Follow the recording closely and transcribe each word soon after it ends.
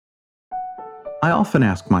I often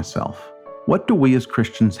ask myself, what do we as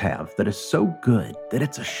Christians have that is so good that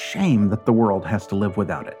it's a shame that the world has to live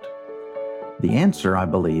without it? The answer, I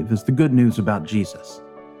believe, is the good news about Jesus,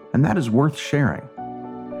 and that is worth sharing.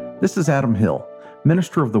 This is Adam Hill,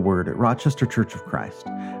 minister of the Word at Rochester Church of Christ,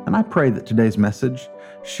 and I pray that today's message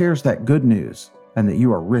shares that good news and that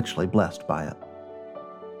you are richly blessed by it.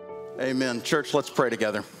 Amen. Church, let's pray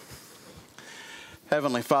together.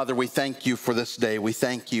 Heavenly Father, we thank you for this day. We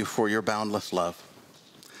thank you for your boundless love.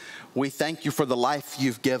 We thank you for the life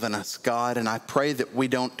you've given us, God, and I pray that we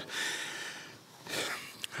don't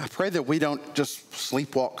just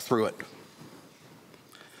sleepwalk through it.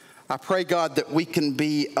 I pray, God, that we can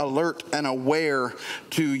be alert and aware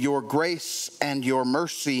to your grace and your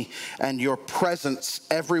mercy and your presence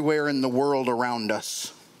everywhere in the world around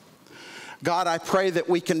us. God, I pray that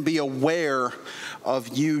we can be aware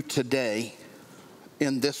of you today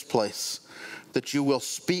in this place, that you will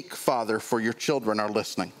speak, Father, for your children are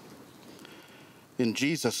listening. In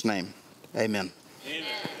Jesus' name, amen. Amen.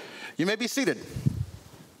 You may be seated.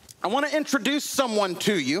 I want to introduce someone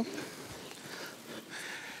to you.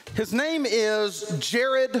 His name is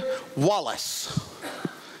Jared Wallace.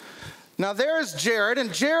 Now there's Jared,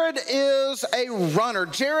 and Jared is a runner.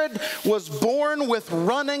 Jared was born with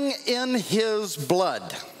running in his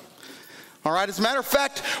blood. All right, as a matter of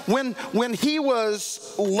fact, when he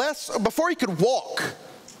was before he could walk,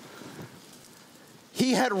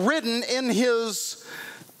 he had ridden in his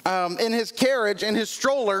carriage, in his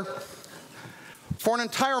stroller, for an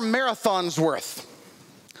entire marathon's worth.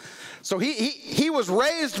 So he was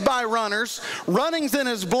raised by runners. Running's in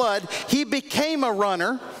his blood. He became a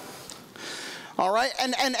runner. All right,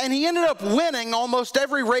 and he ended up winning almost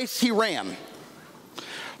every race he ran.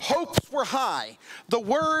 Hopes were high. The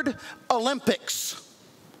word Olympics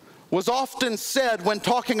was often said when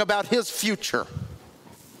talking about his future.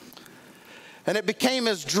 And it became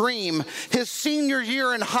his dream. His senior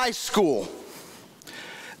year in high school,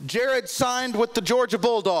 Jared signed with the Georgia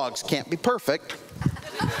Bulldogs. Can't be perfect.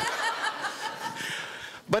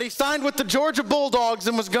 But he signed with the Georgia Bulldogs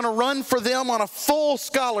and was going to run for them on a full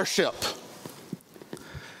scholarship.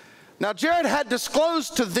 Now, Jared had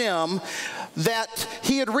disclosed to them that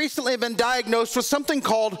he had recently been diagnosed with something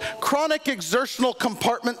called chronic exertional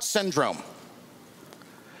compartment syndrome.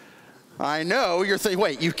 I know you're thinking,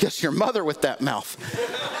 wait, you kiss your mother with that mouth.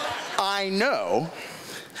 I know.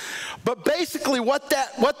 But basically what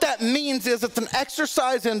that means is it's an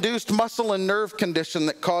exercise-induced muscle and nerve condition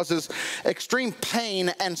that causes extreme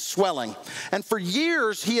pain and swelling. And for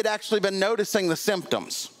years, he had actually been noticing the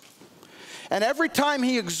symptoms. And every time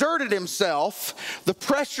he exerted himself, the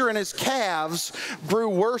pressure in his calves grew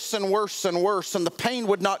worse and worse and worse, and the pain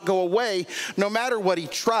would not go away no matter what he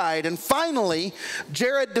tried. And finally,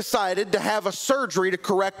 Jared decided to have a surgery to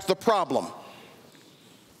correct the problem.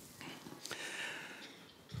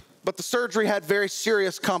 But the surgery had very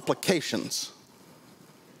serious complications.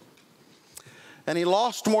 And he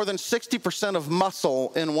lost more than 60% of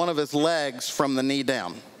muscle in one of his legs from the knee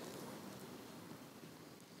down.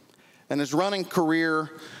 And his running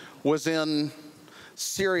career was in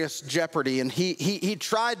serious jeopardy. And he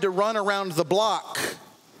tried to run around the block,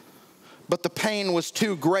 but the pain was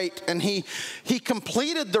too great. And he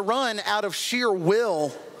completed the run out of sheer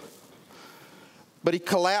will, but he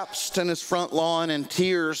collapsed in his front lawn in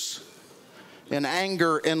tears, in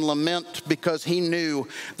anger, in lament, because he knew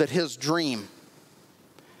that his dream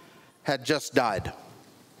had just died.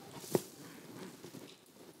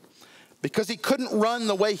 Because he couldn't run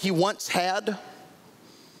the way he once had,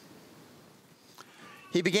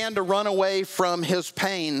 he began to run away from his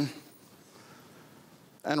pain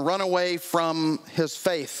and run away from his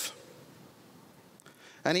faith.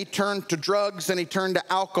 And he turned to drugs and he turned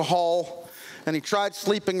to alcohol and he tried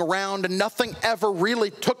sleeping around, and nothing ever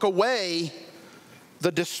really took away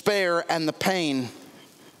the despair and the pain.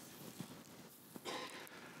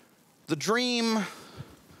 The dream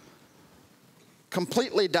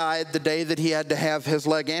completely died the day that he had to have his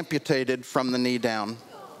leg amputated from the knee down.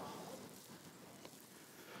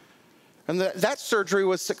 And that surgery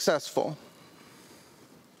was successful.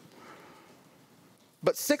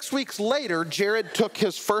 But 6 weeks later, Jared took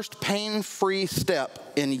his first pain-free step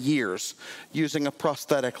in years using a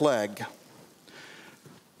prosthetic leg.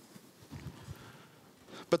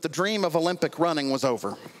 But the dream of Olympic running was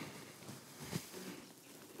over.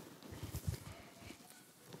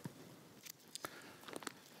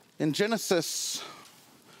 In Genesis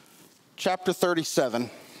chapter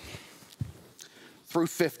 37 through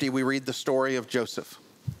 50, we read the story of Joseph.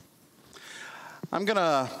 I'm going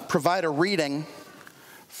to provide a reading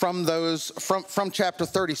from chapter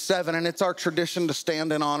 37, and it's our tradition to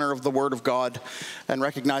stand in honor of the Word of God and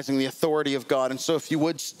recognizing the authority of God. And so if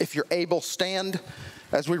you're able, stand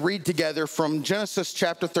as we read together from Genesis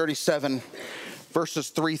chapter 37, verses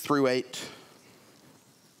 3 through 8.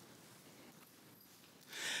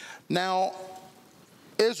 Now,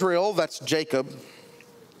 Israel, that's Jacob,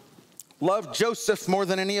 loved Joseph more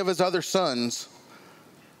than any of his other sons,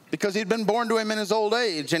 because he'd been born to him in his old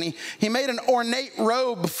age, and he made an ornate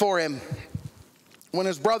robe for him. When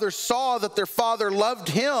his brothers saw that their father loved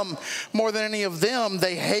him more than any of them,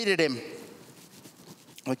 they hated him.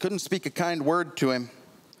 They couldn't speak a kind word to him.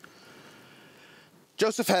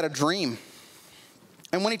 Joseph had a dream,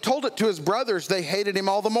 and when he told it to his brothers, they hated him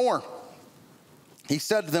all the more. He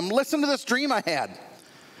said to them, "Listen to this dream I had.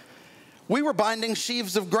 We were binding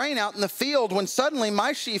sheaves of grain out in the field when suddenly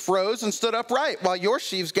my sheaf rose and stood upright, while your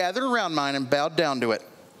sheaves gathered around mine and bowed down to it."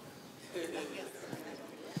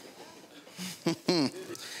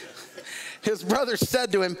 His brothers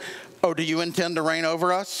said to him, "Oh, do you intend to reign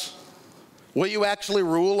over us? Will you actually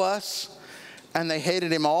rule us?" And they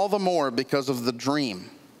hated him all the more because of the dream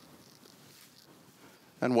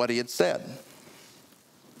and what he had said.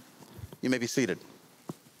 You may be seated.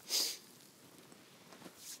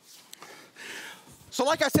 So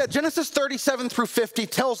like I said, Genesis 37 through 50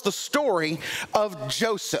 tells the story of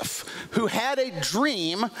Joseph, who had a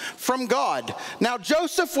dream from God. Now,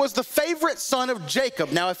 Joseph was the favorite son of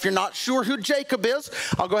Jacob. Now, if you're not sure who Jacob is,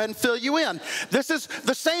 I'll go ahead and fill you in. This is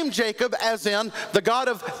the same Jacob as in the God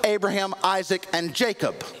of Abraham, Isaac, and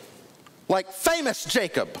Jacob. Like famous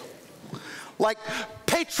Jacob. Like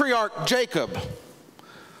patriarch Jacob.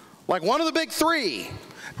 Like one of the big three.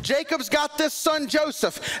 Jacob's got this son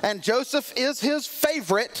Joseph, and Joseph is his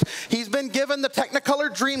favorite. He's been given the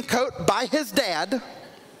Technicolor dream coat by his dad,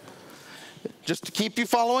 just to keep you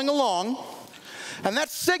following along. And that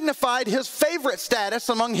signified his favorite status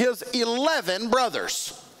among his 11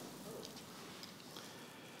 brothers.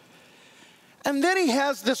 And then he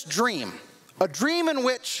has this dream, a dream in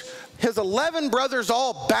which his 11 brothers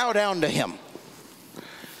all bow down to him.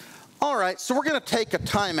 All right, so we're going to take a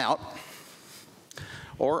time out.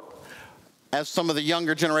 Or, as some of the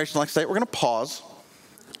younger generation like to say, we're going to pause.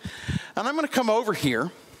 And I'm going to come over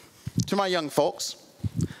here to my young folks.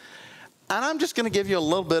 And I'm just going to give you a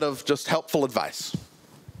little bit of just helpful advice.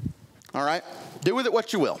 All right? Do with it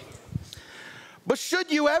what you will. But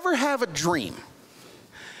should you ever have a dream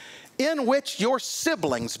in which your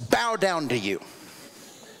siblings bow down to you,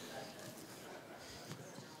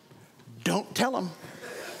 don't tell them.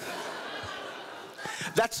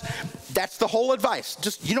 That's the whole advice.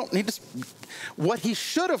 Just, you don't need to. What he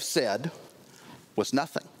should have said was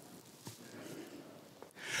nothing.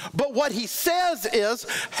 But what he says is,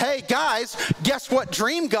 "Hey guys, guess what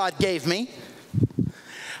dream God gave me?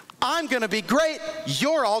 I'm going to be great.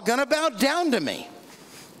 You're all going to bow down to me."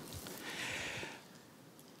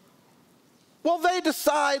 Well, they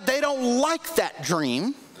decide they don't like that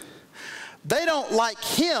dream. They don't like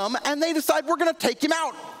him, and they decide we're going to take him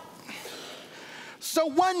out. So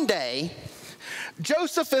one day,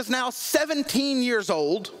 Joseph is now 17 years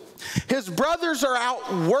old. His brothers are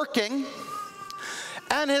out working.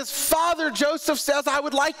 And his father, Joseph, says, "I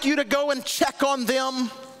would like you to go and check on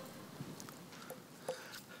them."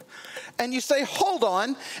 And you say, hold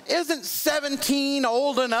on, isn't 17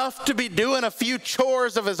 old enough to be doing a few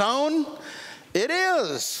chores of his own? It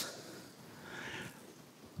is.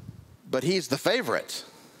 But he's the favorite.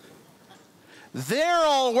 They're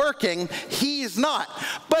all working, he's not.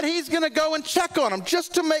 But he's going to go and check on them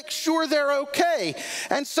just to make sure they're okay.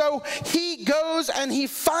 And so he goes and he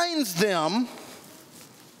finds them.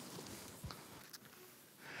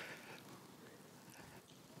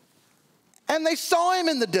 And they saw him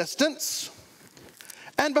in the distance.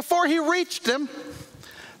 And before he reached him,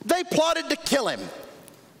 they plotted to kill him.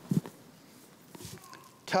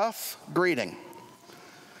 Tough greeting.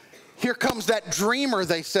 Here comes that dreamer,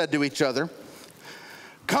 they said to each other.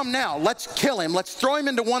 Come now, let's kill him. Let's throw him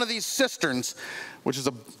into one of these cisterns, which is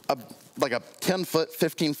like a 10-foot,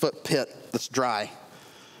 15-foot pit that's dry.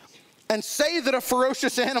 And say that a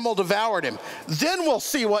ferocious animal devoured him. Then we'll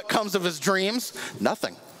see what comes of his dreams.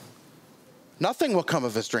 Nothing. Nothing will come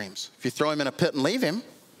of his dreams if you throw him in a pit and leave him.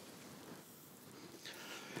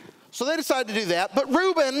 So they decide to do that. But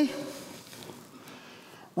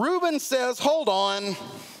Reuben says, hold on,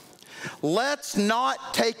 let's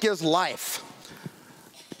not take his life.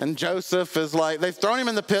 And Joseph is like, they've thrown him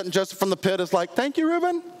in the pit, and Joseph from the pit is like, thank you,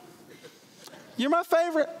 Reuben. You're my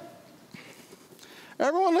favorite.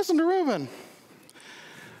 Everyone listen to Reuben.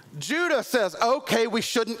 Judah says, okay, we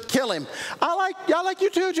shouldn't kill him. I like you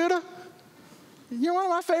too, Judah. You're one of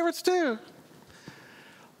my favorites too.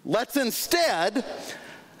 Let's instead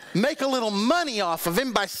make a little money off of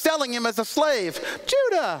him by selling him as a slave.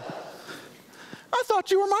 Judah, I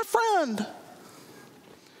thought you were my friend.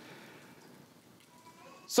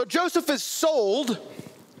 So Joseph is sold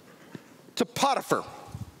to Potiphar.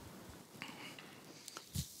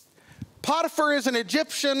 Potiphar is an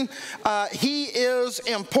Egyptian. He is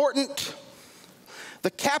important.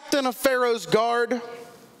 The captain of Pharaoh's guard.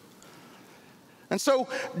 And so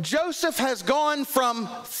Joseph has gone from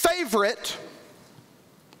favorite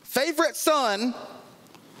son,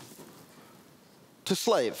 to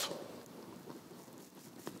slave.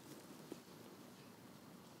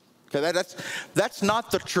 Okay, that's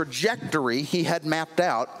not the trajectory he had mapped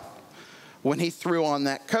out when he threw on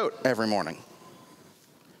that coat every morning.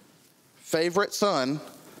 Favorite son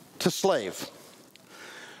to slave.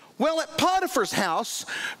 Well, at Potiphar's house,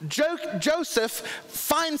 Joseph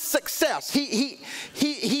finds success. He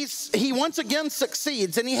once again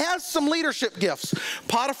succeeds, and he has some leadership gifts.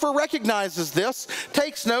 Potiphar recognizes this,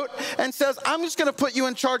 takes note, and says, I'm just going to put you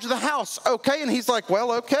in charge of the house, okay? And he's like,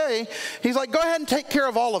 well, okay. He's like, go ahead and take care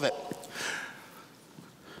of all of it.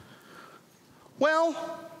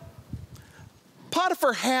 Well,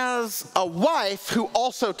 Potiphar has a wife who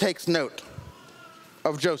also takes note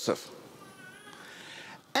of Joseph.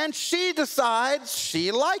 And she decides she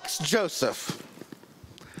likes Joseph.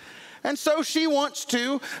 And so she wants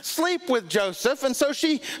to sleep with Joseph. And so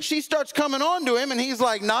she starts coming on to him, and he's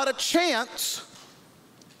like, not a chance.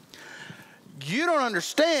 You don't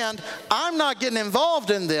understand. I'm not getting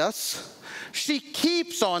involved in this. She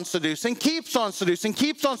keeps on seducing.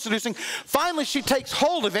 Finally, she takes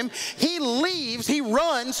hold of him. He leaves, he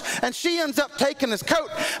runs, and she ends up taking his coat.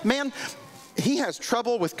 Man, he has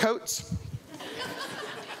trouble with coats.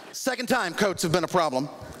 Second time coats have been a problem.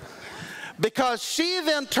 Because she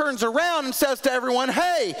then turns around and says to everyone,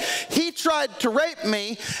 hey, he tried to rape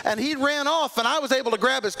me and he ran off and I was able to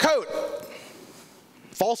grab his coat.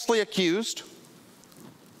 Falsely accused.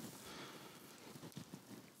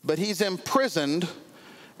 But he's imprisoned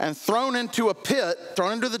and thrown into a pit,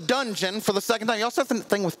 thrown into the dungeon for the second time. You also have the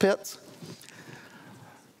thing with pits.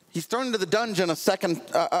 He's thrown into the dungeon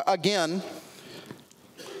again.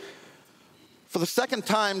 For the second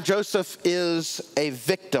time, Joseph is a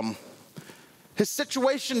victim. His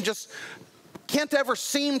situation just can't ever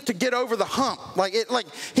seem to get over the hump. Like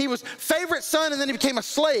he was favorite son and then he became a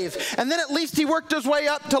slave. And then at least he worked his way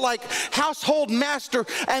up to like household master.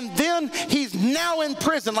 And then he's now in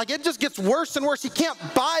prison. Like it just gets worse and worse. He can't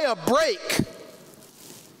buy a break.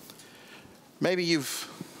 Maybe you've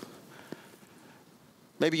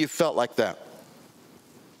felt like that.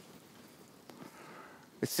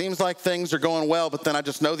 It seems like things are going well, but then I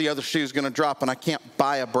just know the other shoe's going to drop and I can't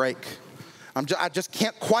buy a break. I just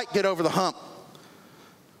can't quite get over the hump.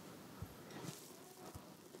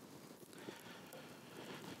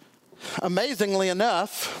 Amazingly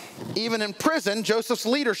enough, even in prison, Joseph's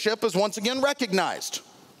leadership is once again recognized.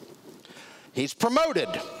 He's promoted.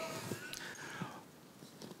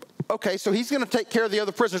 Okay, so he's going to take care of the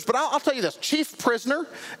other prisoners. But I'll tell you this, chief prisoner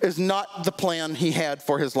is not the plan he had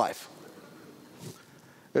for his life.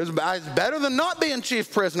 It's better than not being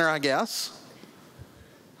chief prisoner, I guess.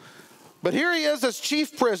 But here he is as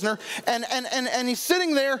chief prisoner, and he's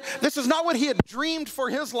sitting there. This is not what he had dreamed for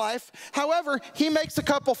his life. However, he makes a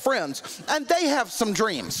couple friends, and they have some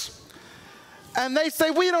dreams. And they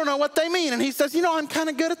say, we don't know what they mean. And he says, I'm kind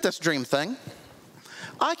of good at this dream thing.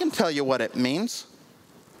 I can tell you what it means.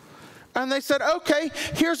 And they said, okay,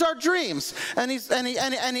 here's our dreams. And he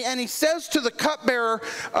says to the cupbearer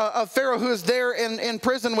of Pharaoh who is there in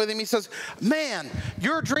prison with him, he says, man,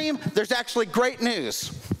 your dream, there's actually great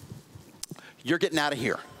news. You're getting out of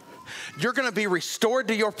here. You're going to be restored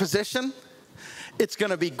to your position. It's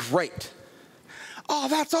going to be great. Oh,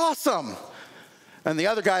 that's awesome. And the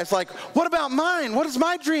other guy's like, what about mine? What does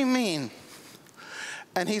my dream mean?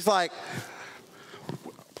 And he's like,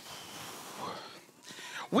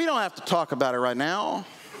 we don't have to talk about it right now.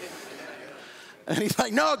 And he's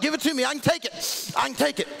like, no, give it to me. I can take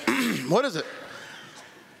it. What is it?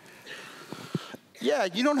 Yeah,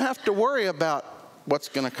 you don't have to worry about what's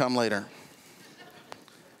going to come later.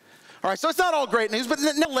 All right, so it's not all great news, but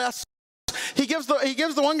nonetheless, he gives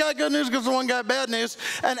the one guy good news, gives the one guy bad news,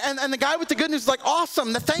 and the guy with the good news is like,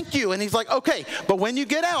 awesome, thank you. And he's like, okay, but when you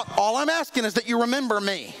get out, all I'm asking is that you remember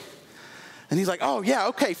me. And he's like, oh, yeah,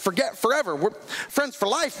 okay, forget forever. We're friends for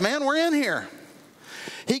life, man. We're in here.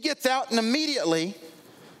 He gets out and immediately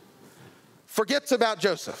forgets about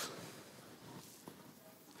Joseph.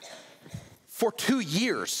 For 2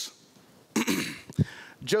 years,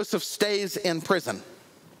 Joseph stays in prison.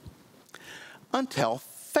 until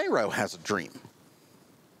Pharaoh has a dream.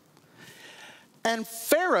 And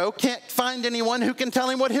Pharaoh can't find anyone who can tell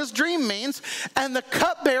him what his dream means. And the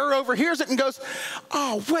cupbearer overhears it and goes,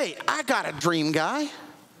 oh, wait, I got a dream guy.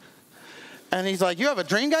 And he's like, you have a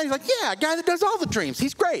dream guy? He's like, yeah, a guy that does all the dreams.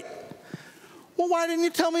 He's great. Well, why didn't you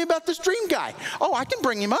tell me about this dream guy? Oh, I can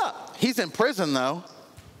bring him up. He's in prison, though.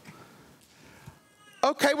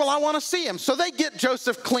 Okay, well, I want to see him. So they get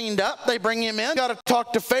Joseph cleaned up. They bring him in. Got to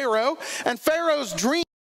talk to Pharaoh. And Pharaoh's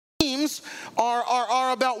dreams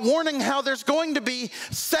are about warning how there's going to be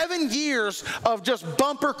 7 years of just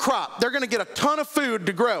bumper crop. They're going to get a ton of food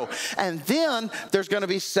to grow. And then there's going to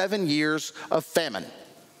be 7 years of famine.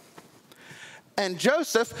 And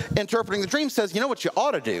Joseph, interpreting the dream, says, you know what you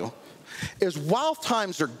ought to do is while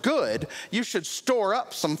times are good, you should store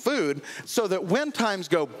up some food so that when times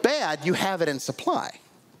go bad, you have it in supply.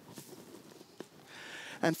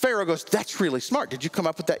 And Pharaoh goes, that's really smart. Did you come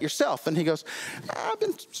up with that yourself? And he goes, I've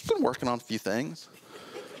been working on a few things.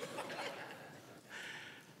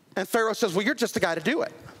 And Pharaoh says, well, you're just the guy to do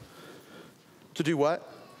it. To do what?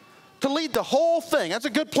 To lead the whole thing. That's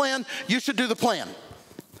a good plan. You should do the plan.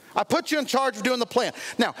 I put you in charge of doing the plan.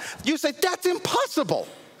 Now, you say, that's impossible.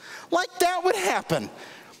 Like that would happen.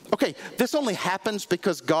 Okay, this only happens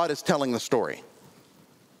because God is telling the story.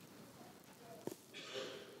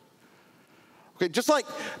 Okay, just like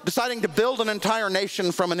deciding to build an entire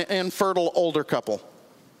nation from an infertile older couple.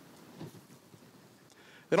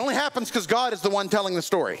 It only happens because God is the one telling the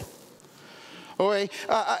story. Okay,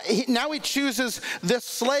 now he chooses this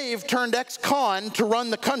slave turned ex-con to run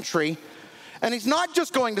the country. And he's not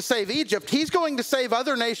just going to save Egypt, he's going to save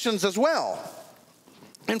other nations as well.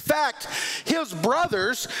 In fact, his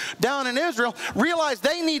brothers down in Israel realize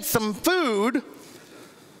they need some food.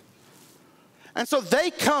 And so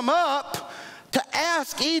they come up to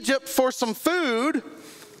ask Egypt for some food.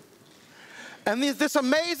 And this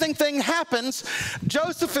amazing thing happens.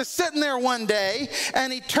 Joseph is sitting there one day,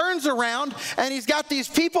 and he turns around, and he's got these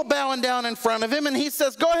people bowing down in front of him, and he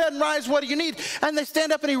says, go ahead and rise, what do you need? And they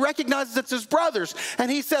stand up, and he recognizes it's his brothers.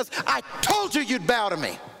 And he says, I told you you'd bow to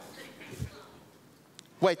me.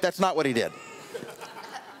 Wait, that's not what he did.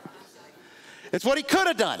 It's what he could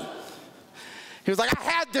have done. He was like, I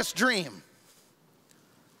had this dream.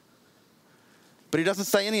 But he doesn't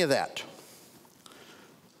say any of that.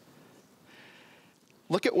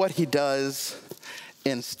 Look at what he does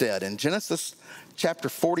instead. In Genesis chapter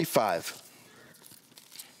 45,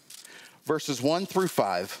 verses 1 through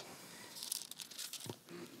 5,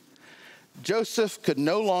 Joseph could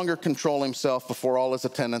no longer control himself before all his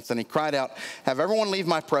attendants, and he cried out, have everyone leave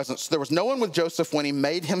my presence. There was no one with Joseph when he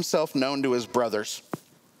made himself known to his brothers.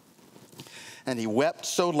 And he wept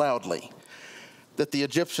so loudly that the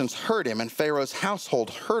Egyptians heard him, and Pharaoh's household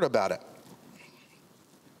heard about it.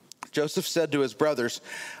 Joseph said to his brothers,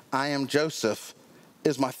 I am Joseph.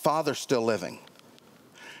 Is my father still living?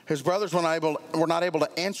 His brothers were not able to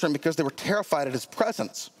answer him because they were terrified at his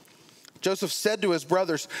presence. Joseph said to his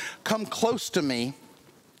brothers, come close to me.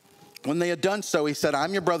 When they had done so, he said,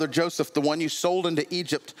 I'm your brother Joseph, the one you sold into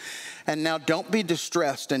Egypt. And now don't be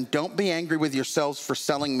distressed and don't be angry with yourselves for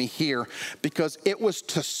selling me here, because it was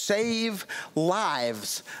to save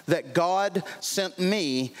lives that God sent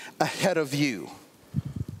me ahead of you.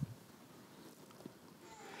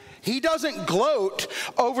 He doesn't gloat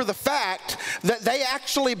over the fact that they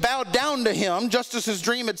actually bowed down to him, just as his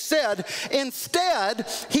dream had said. Instead,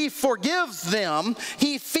 he forgives them,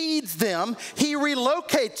 he feeds them, he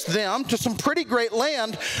relocates them to some pretty great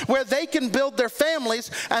land where they can build their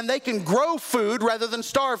families and they can grow food rather than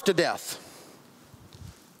starve to death.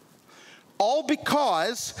 All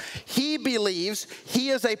because he believes he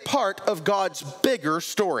is a part of God's bigger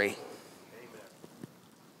story.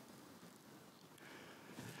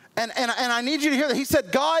 And I need you to hear that. He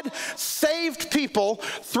said, God saved people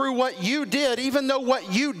through what you did, even though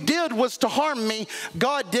what you did was to harm me.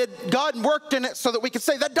 God worked in it so that we could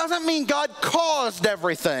say. That doesn't mean God caused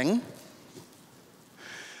everything.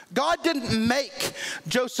 God didn't make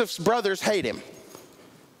Joseph's brothers hate him.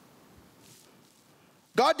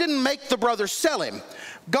 God didn't make the brothers sell him.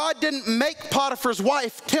 God didn't make Potiphar's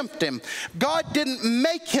wife tempt him. God didn't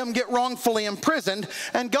make him get wrongfully imprisoned.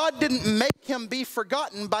 And God didn't make him be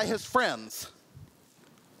forgotten by his friends.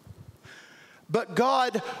 But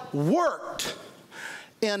God worked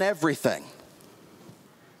in everything.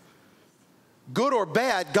 Good or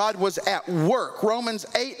bad, God was at work. Romans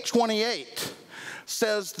 8:28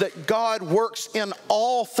 says that God works in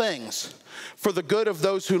all things for the good of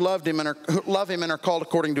those who love him and are called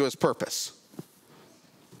according to his purpose.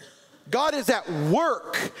 God is at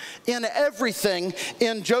work in everything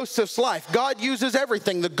in Joseph's life. God uses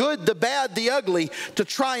everything, the good, the bad, the ugly, to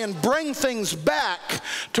try and bring things back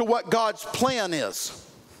to what God's plan is.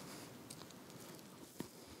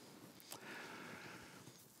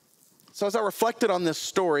 So as I reflected on this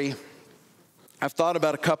story, I've thought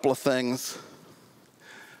about a couple of things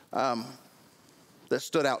that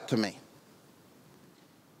stood out to me.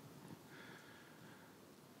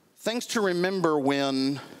 Things to remember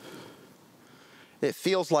when it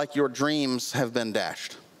feels like your dreams have been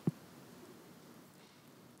dashed.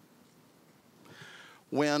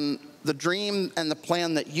 When the dream and the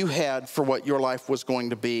plan that you had for what your life was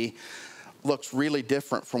going to be looks really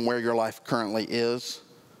different from where your life currently is.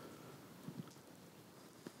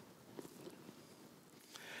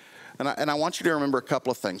 And I want you to remember a couple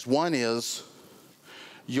of things. One is,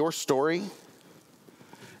 your story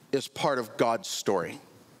is part of God's story.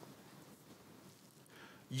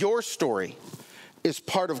 Your story is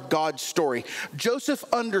part of God's story. Joseph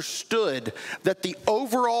understood that the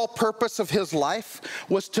overall purpose of his life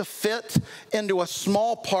was to fit into a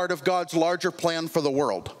small part of God's larger plan for the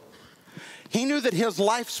world. He knew that his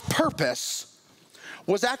life's purpose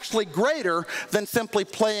was actually greater than simply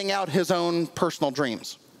playing out his own personal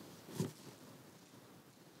dreams.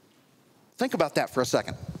 Think about that for a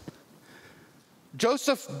second.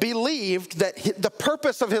 Joseph believed that the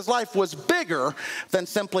purpose of his life was bigger than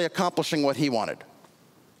simply accomplishing what he wanted.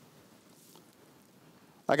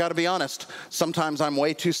 I got to be honest, sometimes I'm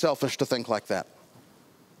way too selfish to think like that.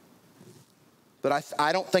 That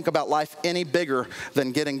I don't think about life any bigger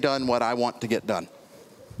than getting done what I want to get done.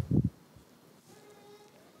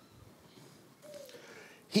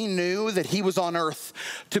 He knew that he was on earth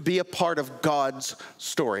to be a part of God's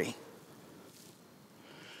story.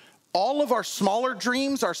 All of our smaller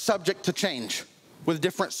dreams are subject to change with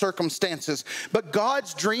different circumstances, but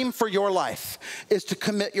God's dream for your life is to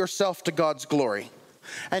commit yourself to God's glory.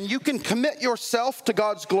 And you can commit yourself to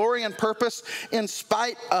God's glory and purpose in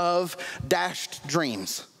spite of dashed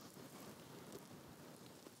dreams.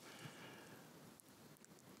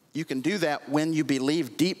 You can do that when you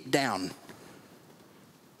believe deep down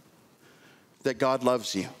that God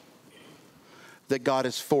loves you, that God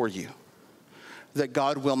is for you, that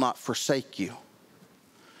God will not forsake you.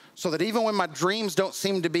 So that even when my dreams don't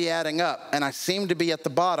seem to be adding up and I seem to be at the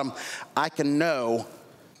bottom, I can know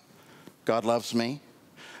God loves me,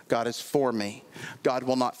 God is for me, God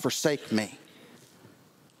will not forsake me.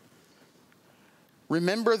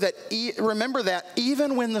 Remember that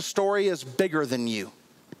even when the story is bigger than you.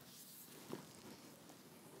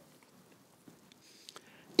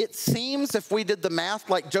 It seems, if we did the math,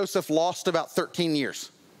 like Joseph lost about 13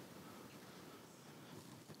 years.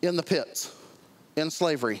 In the pits, in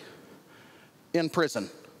slavery, in prison.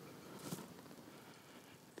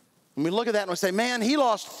 And we look at that and we say, man, he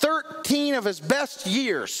lost 13 of his best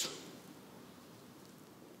years.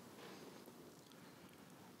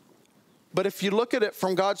 But if you look at it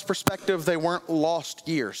from God's perspective, they weren't lost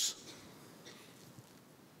years.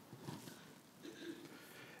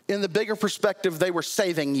 In the bigger perspective, they were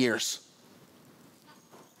saving years.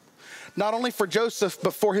 Not only for Joseph,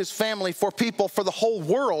 but for his family, for people, for the whole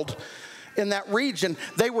world in that region.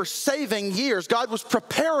 They were saving years. God was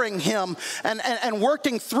preparing him and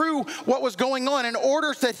working through what was going on in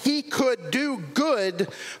order that he could do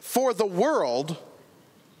good for the world.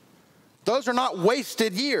 Those are not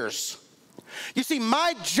wasted years. You see,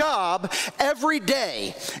 my job every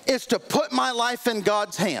day is to put my life in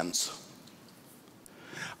God's hands.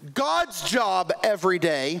 God's job every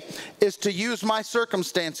day is to use my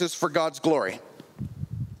circumstances for God's glory.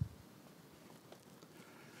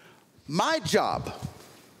 My job,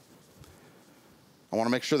 I want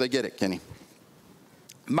to make sure they get it, Kenny.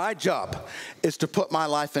 My job is to put my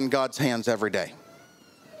life in God's hands every day.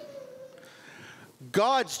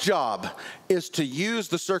 God's job is to use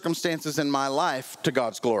the circumstances in my life to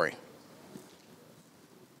God's glory.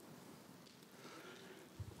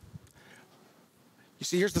 You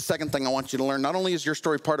see, here's the second thing I want you to learn. Not only is your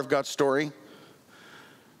story part of God's story,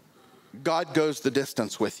 God goes the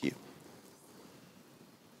distance with you.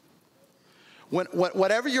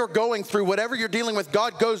 Whatever you're going through, whatever you're dealing with,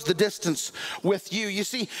 God goes the distance with you. You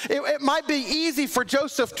see, it might be easy for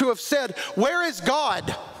Joseph to have said, "Where is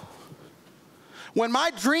God? When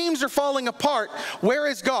my dreams are falling apart, where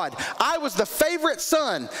is God? I was the favorite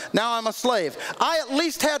son, now I'm a slave. I at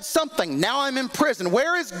least had something, now I'm in prison.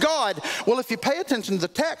 Where is God?" Well, if you pay attention to the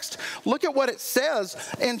text, look at what it says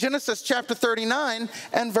in Genesis chapter 39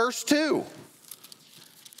 and verse 2.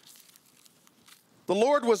 The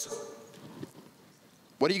Lord was,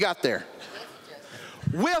 what do you got there?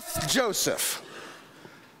 With Joseph.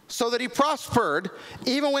 so that he prospered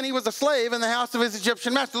even when he was a slave in the house of his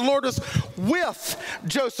Egyptian master. The Lord was with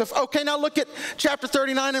Joseph. Okay, now look at chapter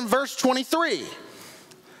 39 and verse 23.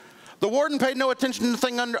 The warden paid no attention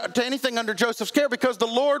to anything under Joseph's care because the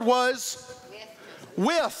Lord was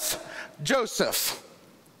with Joseph.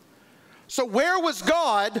 So where was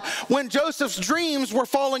God when Joseph's dreams were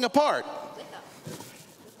falling apart?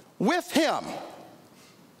 With him.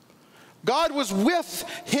 God was with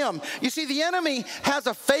him. You see, the enemy has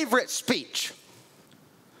a favorite speech.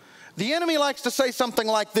 The enemy likes to say something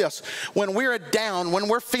like this. When we're down, when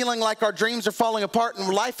we're feeling like our dreams are falling apart and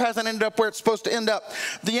life hasn't ended up where it's supposed to end up,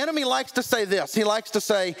 the enemy likes to say this. He likes to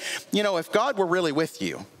say, you know, if God were really with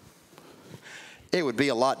you, it would be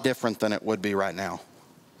a lot different than it would be right now.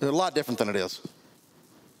 A lot different than it is.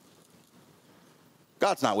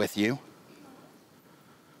 God's not with you.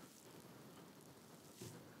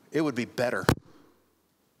 It would be better.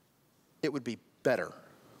 It would be better.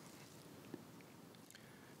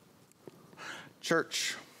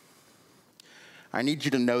 Church, I need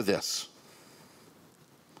you to know this.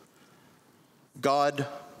 God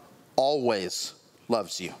always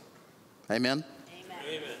loves you. Amen?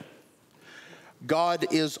 Amen. God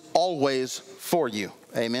is always for you.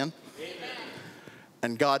 Amen? Amen.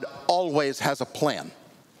 And God always has a plan.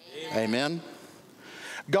 Amen?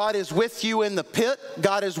 God is with you in the pit.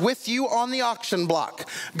 God is with you on the auction block.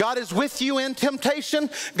 God is with you in temptation.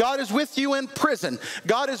 God is with you in prison.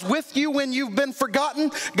 God is with you when you've been forgotten.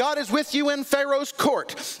 God is with you in Pharaoh's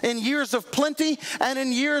court. In years of plenty and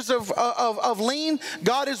in years of lean,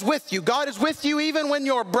 God is with you. God is with you even when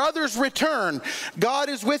your brothers return. God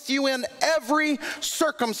is with you in every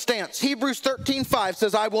circumstance. Hebrews 13:5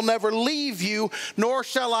 says, I will never leave you, nor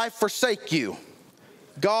shall I forsake you.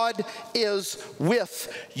 God is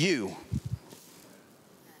with you.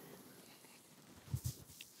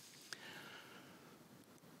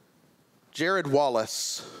 Jared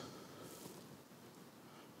Wallace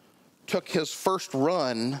took his first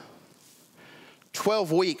run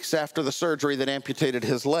 12 weeks after the surgery that amputated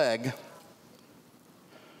his leg,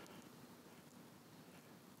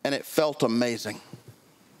 and it felt amazing.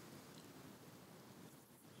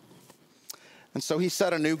 And so he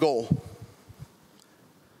set a new goal: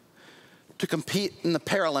 to compete in the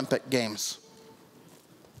Paralympic Games.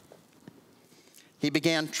 He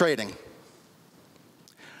began training.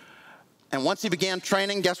 And once he began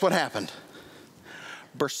training, guess what happened?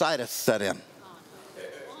 Bursitis set in.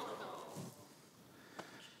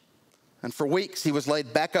 And for weeks, he was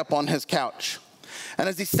laid back up on his couch. And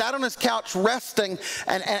as he sat on his couch resting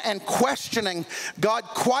and questioning, God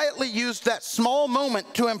quietly used that small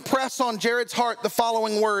moment to impress on Jared's heart the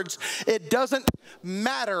following words: it doesn't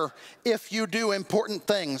matter if you do important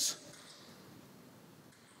things.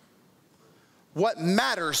 What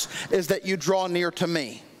matters is that you draw near to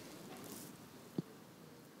me.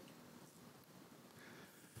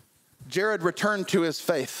 Jared returned to his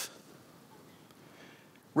faith,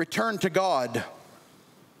 returned to God.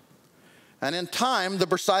 And in time, the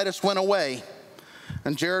bursitis went away,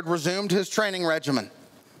 and Jared resumed his training regimen.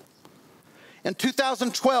 In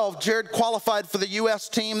 2012, Jared qualified for the U.S.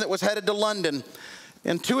 team that was headed to London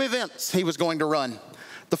in two events he was going to run: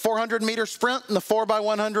 the 400-meter sprint and the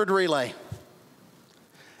 4x100 relay.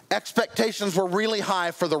 Expectations were really high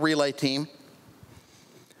for the relay team,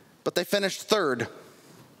 but they finished third.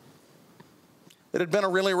 It had been a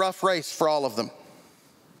really rough race for all of them.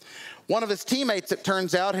 One of his teammates, it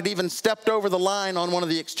turns out, had even stepped over the line on one of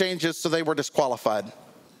the exchanges, so they were disqualified.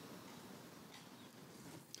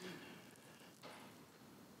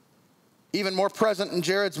 Even more present in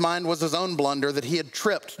Jared's mind was his own blunder that he had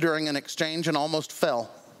tripped during an exchange and almost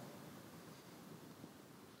fell.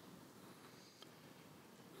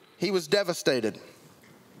 He was devastated.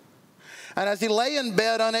 And as he lay in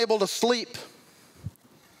bed unable to sleep,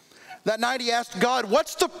 that night he asked God,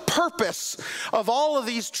 what's the purpose of all of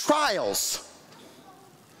these trials?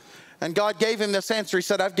 And God gave him this answer. He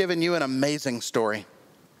said, I've given you an amazing story.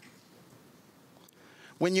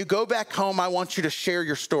 When you go back home, I want you to share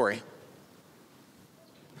your story.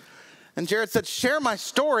 And Jared said, share my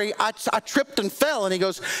story? I tripped and fell. And he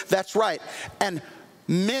goes, that's right. And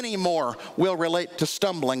many more will relate to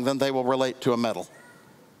stumbling than they will relate to a medal.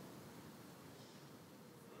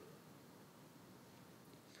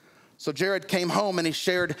 So Jared came home and he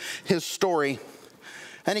shared his story.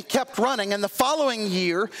 And he kept running. And the following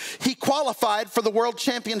year, he qualified for the World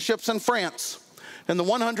Championships in France in the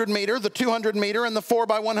 100 meter, the 200 meter, and the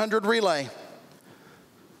 4x100 relay.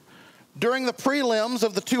 During the prelims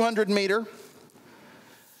of the 200 meter,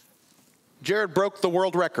 Jared broke the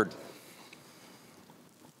world record.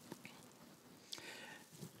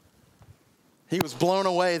 He was blown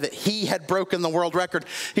away that he had broken the world record.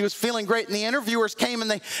 He was feeling great, and the interviewers came and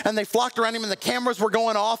they flocked around him, and the cameras were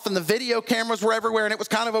going off, and the video cameras were everywhere, and it was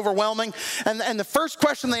kind of overwhelming. And the first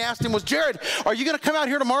question they asked him was, Jared, are you going to come out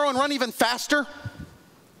here tomorrow and run even faster?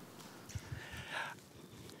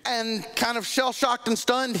 And kind of shell-shocked and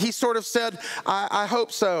stunned, he sort of said, I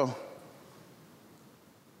hope so.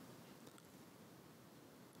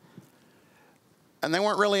 And they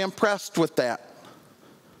weren't really impressed with that.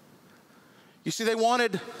 You see, they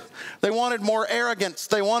wanted more arrogance.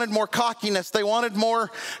 They wanted more cockiness. They wanted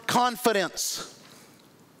more confidence.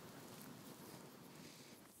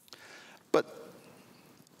 But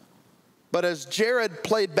as Jared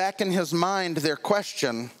played back in his mind their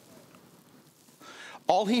question,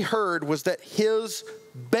 all he heard was that his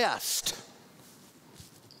best,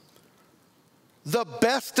 the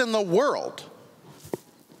best in the world,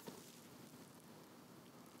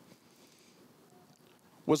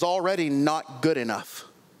 was already not good enough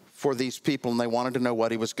for these people, and they wanted to know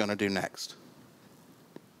what he was going to do next.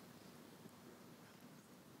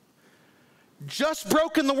 Just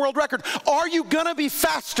broken the world record. Are you going to be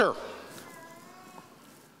faster?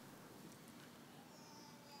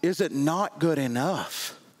 Is it not good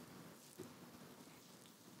enough?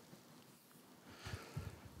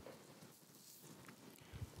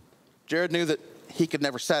 Jared knew that he could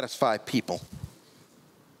never satisfy people.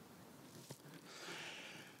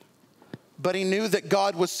 But he knew that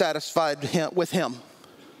God was satisfied with him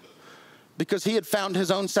because he had found his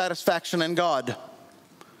own satisfaction in God,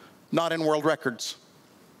 not in world records.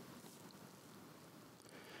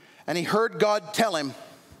 And he heard God tell him,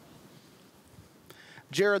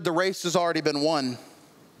 Jared, the race has already been won.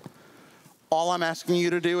 All I'm asking you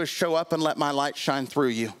to do is show up and let my light shine through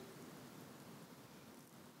you.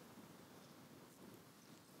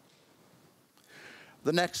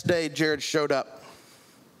 The next day, Jared showed up.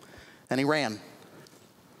 And he ran.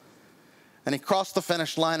 And he crossed the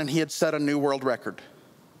finish line, and he had set a new world record,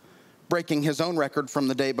 breaking his own record from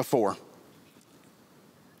the day before.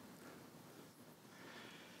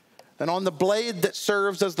 And on the blade that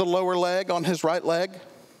serves as the lower leg on his right leg,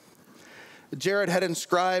 Jared had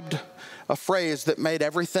inscribed a phrase that made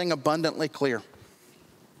everything abundantly clear.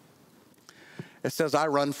 It says, I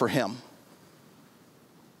run for him.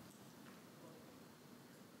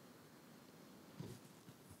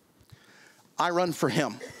 I run for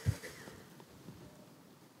him.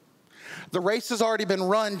 The race has already been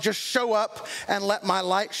run. Just show up and let my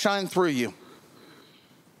light shine through you.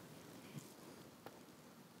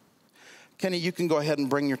 Kenny, you can go ahead and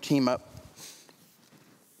bring your team up.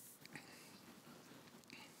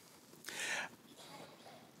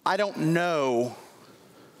 I don't know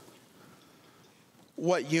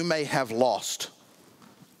what you may have lost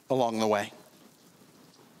along the way.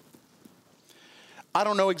 I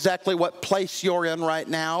don't know exactly what place you're in right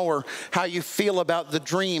now or how you feel about the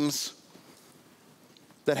dreams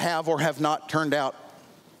that have or have not turned out.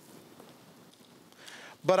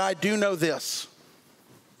 But I do know this.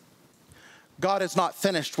 God is not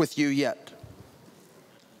finished with you yet.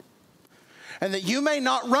 And that you may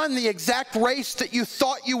not run the exact race that you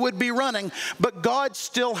thought you would be running, but God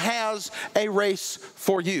still has a race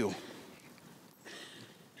for you.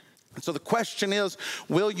 And so the question is,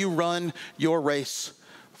 will you run your race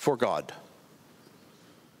for God?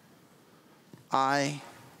 I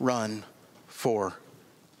run for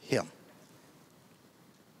him.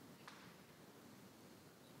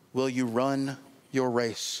 Will you run your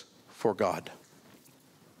race for God?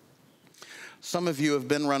 Some of you have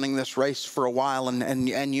been running this race for a while, and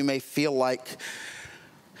you may feel like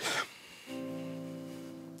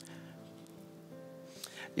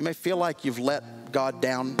you've let God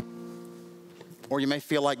down. Or you may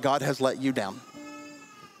feel like God has let you down.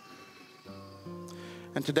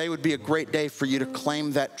 And today would be a great day for you to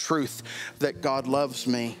claim that truth that God loves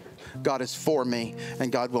me, God is for me,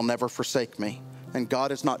 and God will never forsake me. And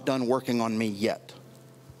God is not done working on me yet.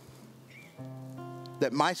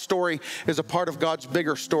 That my story is a part of God's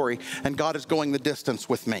bigger story, and God is going the distance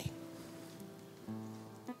with me.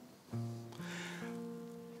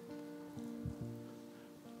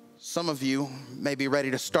 Some of you may be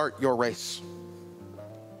ready to start your race.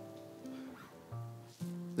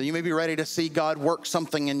 That you may be ready to see God work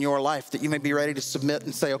something in your life, that you may be ready to submit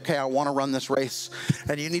and say, okay, I want to run this race.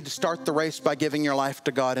 And you need to start the race by giving your life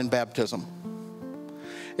to God in baptism.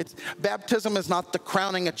 Baptism is not the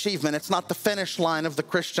crowning achievement. It's not the finish line of the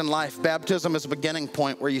Christian life. Baptism is a beginning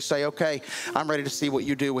point where you say, okay, I'm ready to see what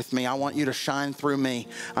you do with me. I want you to shine through me.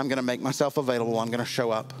 I'm going to make myself available. I'm going to show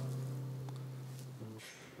up.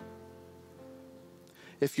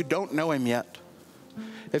 If you don't know him yet,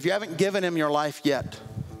 if you haven't given him your life yet,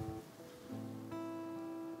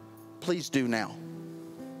 please do now.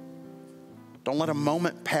 Don't let a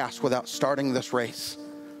moment pass without starting this race.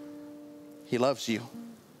 He loves you.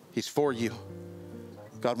 He's for you.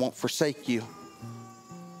 God won't forsake you.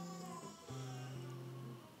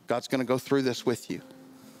 God's going to go through this with you.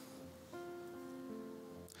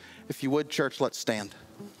 If you would, church, let's stand.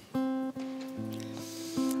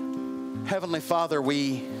 Heavenly Father,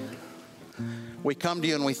 we come to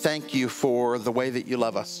you and we thank you for the way that you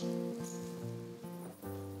love us.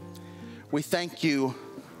 We thank you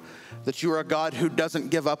that you are a God who doesn't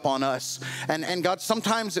give up on us. And God,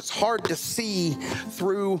 sometimes it's hard to see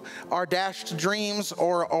through our dashed dreams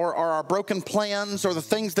or our broken plans or the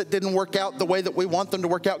things that didn't work out the way that we want them to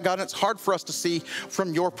work out. God, it's hard for us to see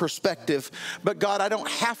from your perspective. But God, I don't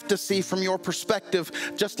have to see from your perspective.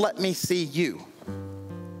 Just let me see you.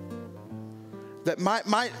 That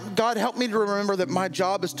my God, help me to remember that my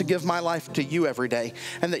job is to give my life to you every day,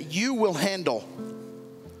 and that you will handle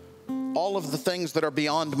all of the things that are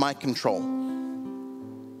beyond my control.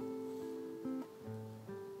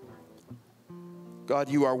 God,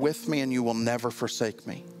 you are with me and you will never forsake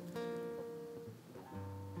me.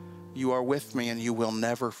 You are with me and you will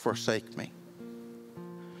never forsake me.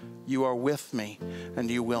 You are with me and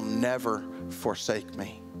you will never forsake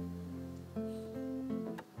me.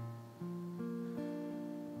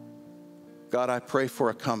 God, I pray for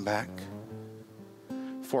a comeback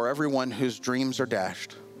for everyone whose dreams are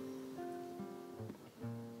dashed,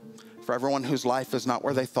 for everyone whose life is not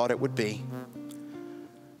where they thought it would be.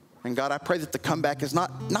 And God, I pray that the comeback is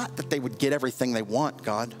not that they would get everything they want,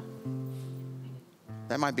 God.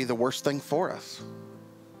 That might be the worst thing for us.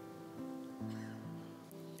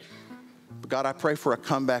 But God, I pray for a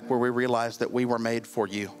comeback where we realize that we were made for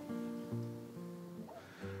you.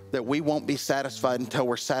 That we won't be satisfied until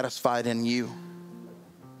we're satisfied in you.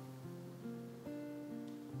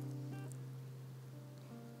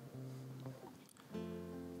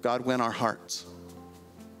 God, win our hearts.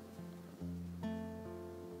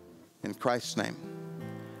 In Christ's name,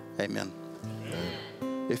 amen.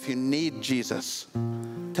 If you need Jesus,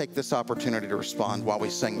 take this opportunity to respond while we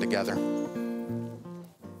sing together.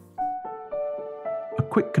 A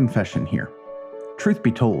quick confession here. Truth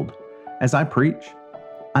be told, as I preach,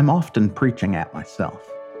 I'm often preaching at myself.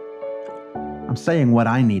 I'm saying what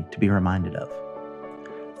I need to be reminded of.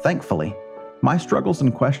 Thankfully, my struggles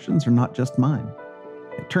and questions are not just mine.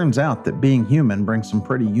 It turns out that being human brings some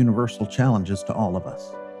pretty universal challenges to all of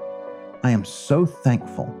us. I am so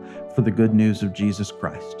thankful for the good news of Jesus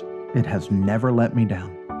Christ. It has never let me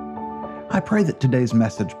down. I pray that today's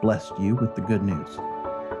message blessed you with the good news.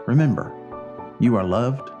 Remember, you are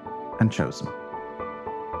loved and chosen.